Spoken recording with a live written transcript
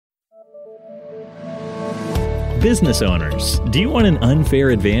Business owners, do you want an unfair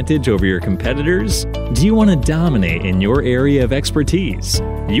advantage over your competitors? Do you want to dominate in your area of expertise?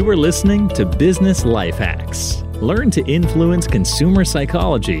 You are listening to Business Life Hacks. Learn to influence consumer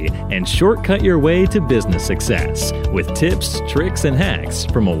psychology and shortcut your way to business success with tips, tricks, and hacks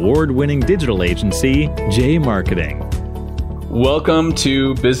from award-winning digital agency J Marketing. Welcome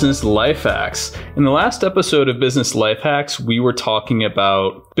to Business Life Hacks. In the last episode of Business Life Hacks, we were talking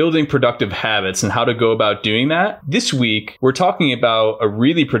about building productive habits and how to go about doing that. This week, we're talking about a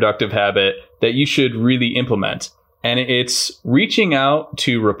really productive habit that you should really implement. And it's reaching out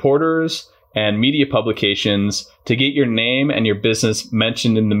to reporters and media publications to get your name and your business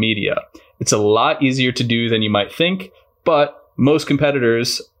mentioned in the media. It's a lot easier to do than you might think, but most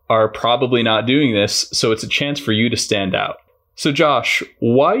competitors are probably not doing this, so it's a chance for you to stand out. So Josh,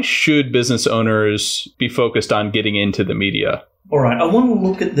 why should business owners be focused on getting into the media? All right, I want to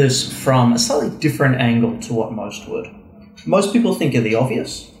look at this from a slightly different angle to what most would. Most people think of the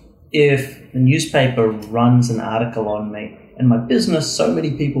obvious. If the newspaper runs an article on me and my business, so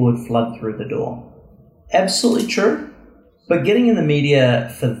many people would flood through the door. Absolutely true, but getting in the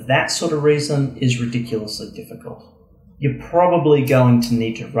media for that sort of reason is ridiculously difficult. You're probably going to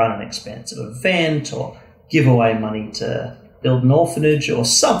need to run an expensive event or give away money to build an orphanage or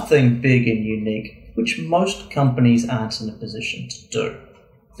something big and unique, which most companies aren't in a position to do.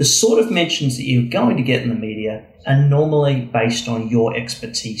 The sort of mentions that you're going to get in the media are normally based on your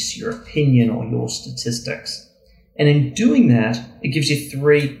expertise, your opinion, or your statistics. And in doing that, it gives you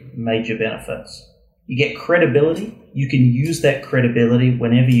three major benefits. You get credibility. You can use that credibility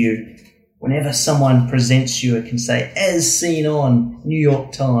whenever someone presents you, it can say, as seen on New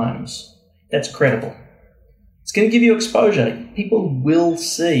York Times. That's credible. It's going to give you exposure. People will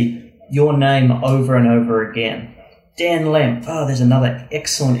see your name over and over again. Dan Lemp. Oh, there's another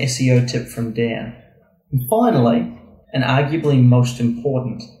excellent SEO tip from Dan. And finally, and arguably most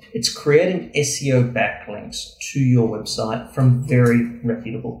important, it's creating SEO backlinks to your website from very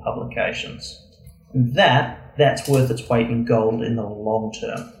reputable publications. And that's worth its weight in gold in the long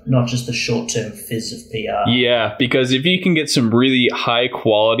term, not just the short-term fizz of PR. Yeah, because if you can get some really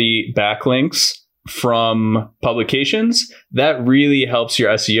high-quality backlinks from publications, that really helps your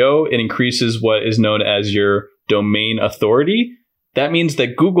SEO. It increases what is known as your domain authority. That means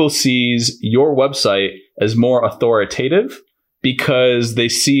that Google sees your website as more authoritative because they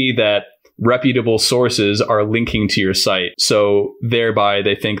see that reputable sources are linking to your site. So thereby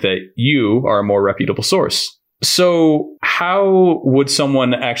they think that you are a more reputable source. So how would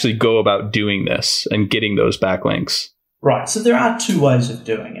someone actually go about doing this and getting those backlinks? Right. So there are two ways of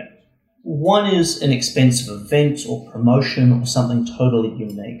doing it. One is an expensive event or promotion or something totally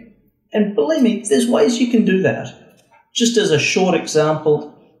unique. And believe me, there's ways you can do that. Just as a short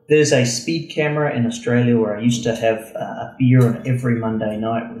example, there's a speed camera in Australia where I used to have a beer on every Monday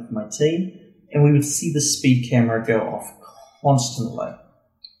night with my team, and we would see the speed camera go off constantly.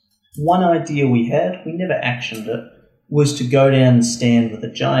 One idea we had, we never actioned it, was to go down and stand with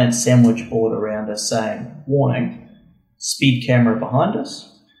a giant sandwich board around us saying, warning, speed camera behind us.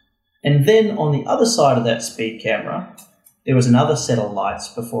 And then on the other side of that speed camera, there was another set of lights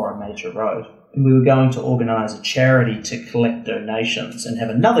before a major road. And we were going to organise a charity to collect donations and have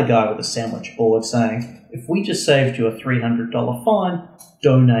another guy with a sandwich board saying, if we just saved you a $300 fine,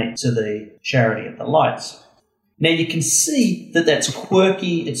 donate to the charity at the lights. Now you can see that that's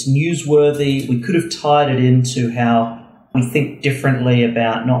quirky, it's newsworthy. We could have tied it into how we think differently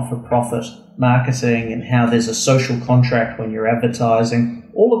about not-for-profit marketing and how there's a social contract when you're advertising.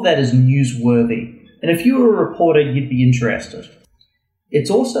 All of that is newsworthy. And if you were a reporter, you'd be interested. It's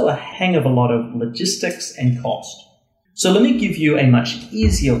also a hang of a lot of logistics and cost. So let me give you a much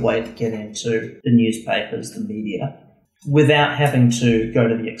easier way to get into the newspapers, the media, without having to go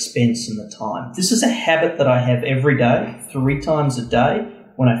to the expense and the time. This is a habit that I have every day, 3 times a day.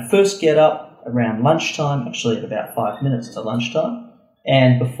 When I first get up around lunchtime, actually at about 5 minutes to lunchtime,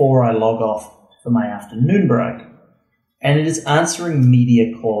 and before I log off for my afternoon break. And it is answering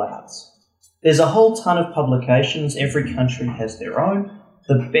media call-outs. There's a whole ton of publications. Every country has their own.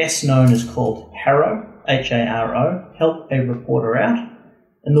 The best known is called HARO, H-A-R-O, Help a Reporter Out.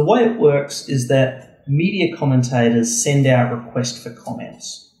 And the way it works is that media commentators send out requests for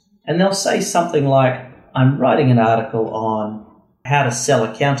comments. And they'll say something like, I'm writing an article on how to sell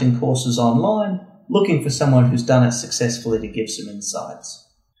accounting courses online, looking for someone who's done it successfully to give some insights.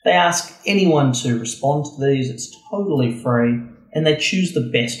 They ask anyone to respond to these. It's totally free. And they choose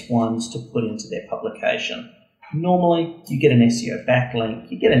the best ones to put into their publication. Normally, you get an SEO backlink,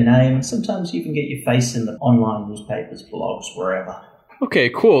 you get a name, and sometimes you even get your face in the online newspapers, blogs, wherever. Okay,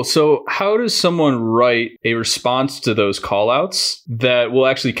 cool. So how does someone write a response to those callouts that will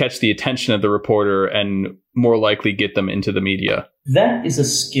actually catch the attention of the reporter and more likely get them into the media? That is a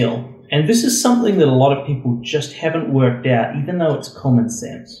skill. And this is something that a lot of people just haven't worked out, even though it's common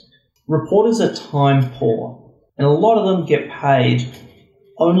sense. Reporters are time poor, and a lot of them get paid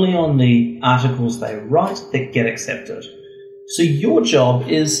only on the articles they write that get accepted. So your job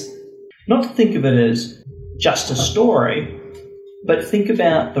is not to think of it as just a story, but think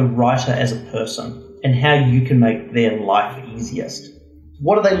about the writer as a person and how you can make their life easiest.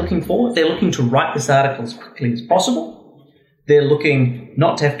 What are they looking for? They're looking to write this article as quickly as possible. They're looking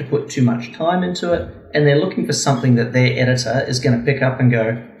not to have to put too much time into it, and they're looking for something that their editor is going to pick up and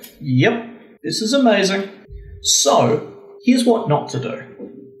go, yep, this is amazing. So here's what not to do.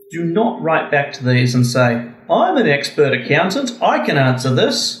 Do not write back to these and say, I'm an expert accountant, I can answer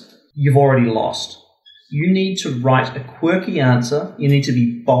this. You've already lost. You need to write a quirky answer, you need to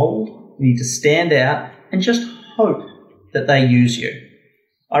be bold, you need to stand out, and just hope that they use you.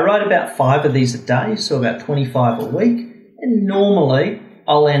 I write about 5 of these a day, so about 25 a week, and normally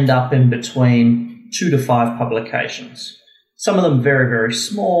I'll end up in between 2 to 5 publications. Some of them very, very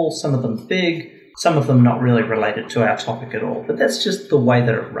small, some of them big, some of them not really related to our topic at all, but that's just the way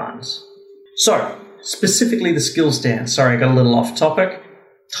that it runs. So, specifically the skills, Dan. Sorry, I got a little off topic.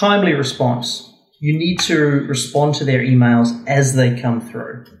 Timely response. You need to respond to their emails as they come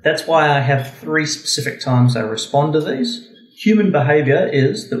through. That's why I have 3 specific times I respond to these. Human behavior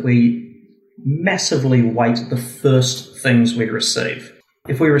is that we massively weight the first things we receive.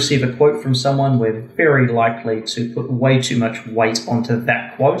 If we receive a quote from someone, we're very likely to put way too much weight onto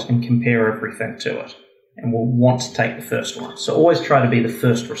that quote and compare everything to it. And we'll want to take the first one. So always try to be the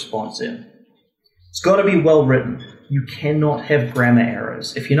first response in. It's got to be well written. You cannot have grammar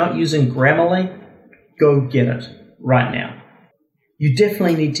errors. If you're not using Grammarly, go get it right now. You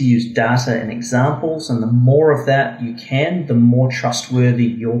definitely need to use data and examples, and the more of that you can, the more trustworthy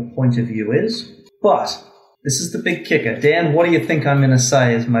your point of view is. But this is the big kicker. Dan, what do you think I'm going to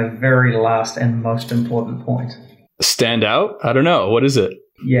say is my very last and most important point? Stand out? I don't know. What is it?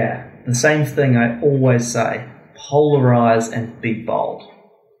 Yeah, the same thing I always say. Polarize and be bold.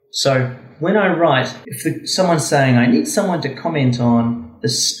 So when I write, if someone's saying, I need someone to comment on the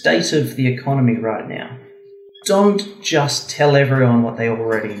state of the economy right now, don't just tell everyone what they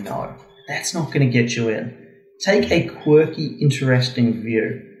already know. That's not going to get you in. Take a quirky, interesting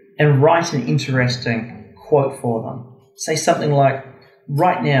view and write an interesting quote for them. Say something like,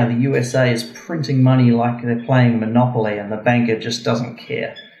 right now the USA is printing money like they're playing Monopoly and the banker just doesn't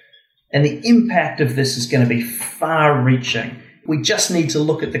care. And the impact of this is going to be far-reaching. We just need to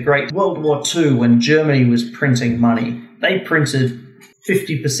look at the Great World War II when Germany was printing money. They printed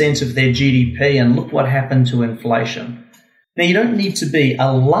 50% of their GDP, and look what happened to inflation. Now, you don't need to be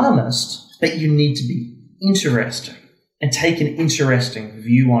alarmist, but you need to be interesting and take an interesting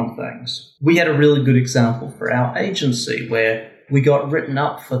view on things. We had a really good example for our agency where we got written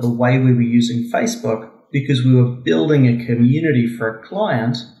up for the way we were using Facebook because we were building a community for a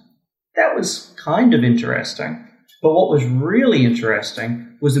client. That was kind of interesting. But what was really interesting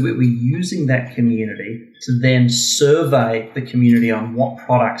was that we were using that community to then survey the community on what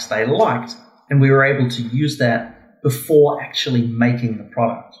products they liked. And we were able to use that before actually making the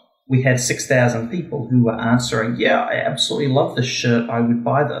product. We had 6,000 people who were answering, yeah, I absolutely love this shirt. I would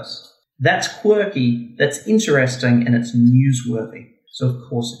buy this. That's quirky, that's interesting, and it's newsworthy. So, of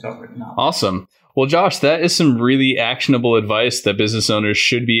course, it got written up. Awesome. Well, Josh, that is some really actionable advice that business owners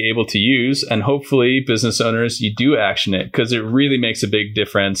should be able to use. And hopefully, business owners, you do action it because it really makes a big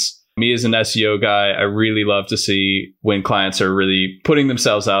difference. Me as an SEO guy, I really love to see when clients are really putting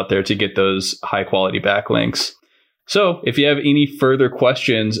themselves out there to get those high quality backlinks. So if you have any further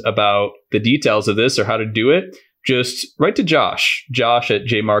questions about the details of this or how to do it, just write to Josh at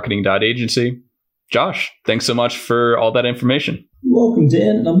jmarketing.agency. Josh, thanks so much for all that information. You're welcome,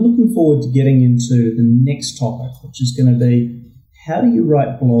 Dan, and I'm looking forward to getting into the next topic, which is going to be how do you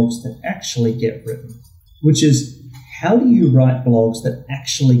write blogs that actually get written? Which is, how do you write blogs that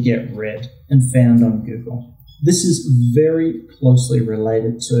actually get read and found on Google? This is very closely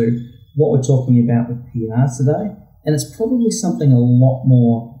related to what we're talking about with PR today, and it's probably something a lot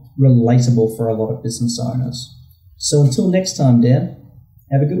more relatable for a lot of business owners. So until next time, Dan,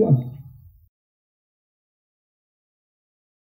 have a good one.